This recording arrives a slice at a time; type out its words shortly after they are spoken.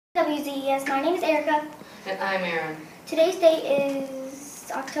WZES. My name is Erica. And I'm Aaron. Today's date is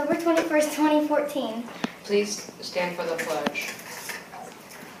October 21st, 2014. Please stand for the pledge.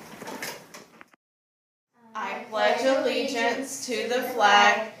 I pledge allegiance to the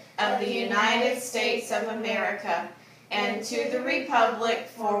flag of the United States of America and to the republic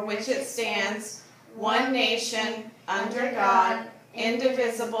for which it stands, one nation, under God,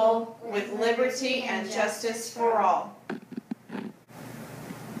 indivisible, with liberty and justice for all.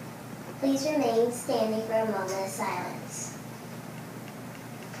 Please remain standing for a moment of silence.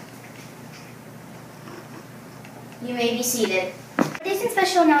 You may be seated. Birthdays and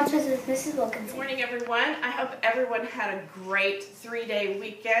special announcements with Mrs. Wilkinson. Good morning, everyone. I hope everyone had a great 3-day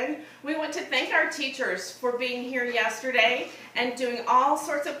weekend. We want to thank our teachers for being here yesterday and doing all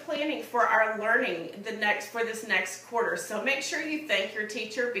sorts of planning for our learning for this next quarter. So make sure you thank your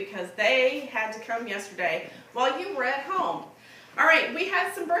teacher because they had to come yesterday while you were at home. All right, we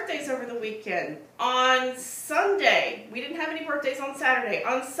had some birthdays over the weekend. On Sunday, we didn't have any birthdays on Saturday.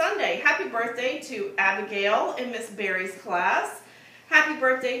 On Sunday, happy birthday to Abigail in Miss Barry's class. Happy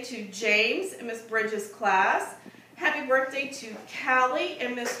birthday to James in Miss Bridges' class. Happy birthday to Callie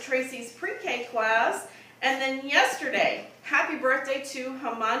in Miss Tracy's pre-K class. And then yesterday, happy birthday to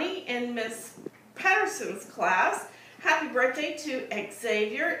Hamani in Miss Patterson's class. Happy birthday to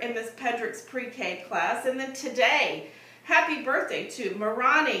Xavier in Miss Pedrick's pre-K class. And then today, happy birthday to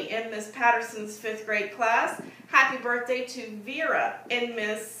Marani in Miss Patterson's 5th grade class. Happy birthday to Vera in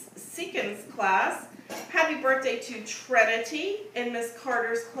Miss Seekins' class. Happy birthday to Trinity in Miss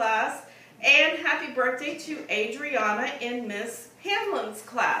Carter's class. And happy birthday to Adriana in Miss Hamlin's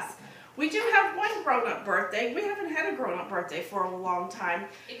class. We do have one grown-up birthday. We haven't had a grown-up birthday for a long time.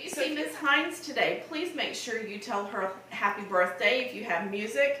 If you see Miss Hines today, please make sure you tell her happy birthday. If you have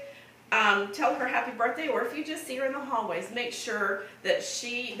music, tell her happy birthday, or if you just see her in the hallways, make sure that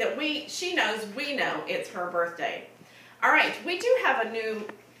she knows we know it's her birthday. All right, we do have a new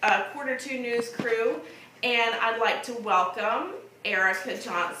Quarter 2 News crew, and I'd like to welcome Erica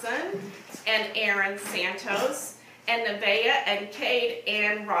Johnson and Aaron Santos and Nevaeh and Cade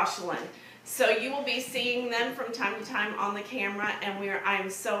and Rosalind. So you will be seeing them from time to time on the camera, and I'm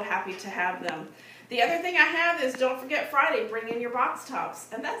so happy to have them. The other thing I have is don't forget Friday, bring in your box tops.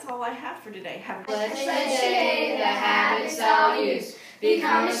 And that's all I have for today. Have a Let's today the habits I'll use.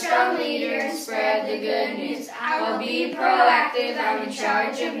 Become a strong leader and spread the good news. I will be proactive, I'm in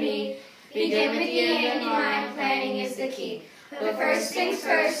charge of me. Begin with the end in mind, planning is the key. But first things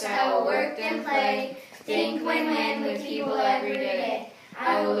first, I will work and play. Think win-win with people every day.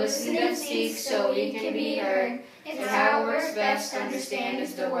 I will listen and speak so we can be heard. It's how it works best, understand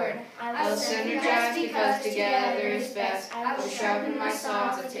is the word. I will synergize because together is best. I will sharpen my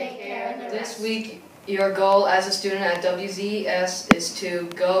saw to take care of the rest. This week, your goal as a student at WZES is to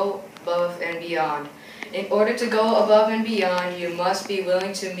go above and beyond. In order to go above and beyond, you must be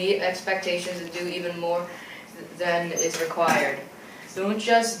willing to meet expectations and do even more than is required. Don't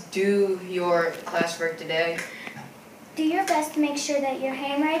just do your classwork today. Do your best to make sure that your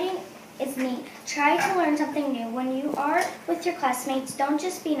handwriting is neat. Try to learn something new. When you are with your classmates, don't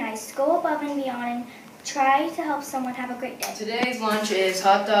just be nice. Go above and beyond and try to help someone have a great day. Today's lunch is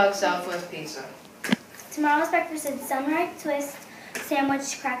hot dog Southwest pizza. Tomorrow's breakfast is sunrise twist,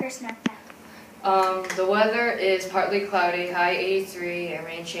 sandwich, cracker, snack pack. The weather is partly cloudy, high 83, and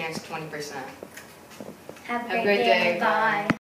rain chance 20%. Have a great day. Bye.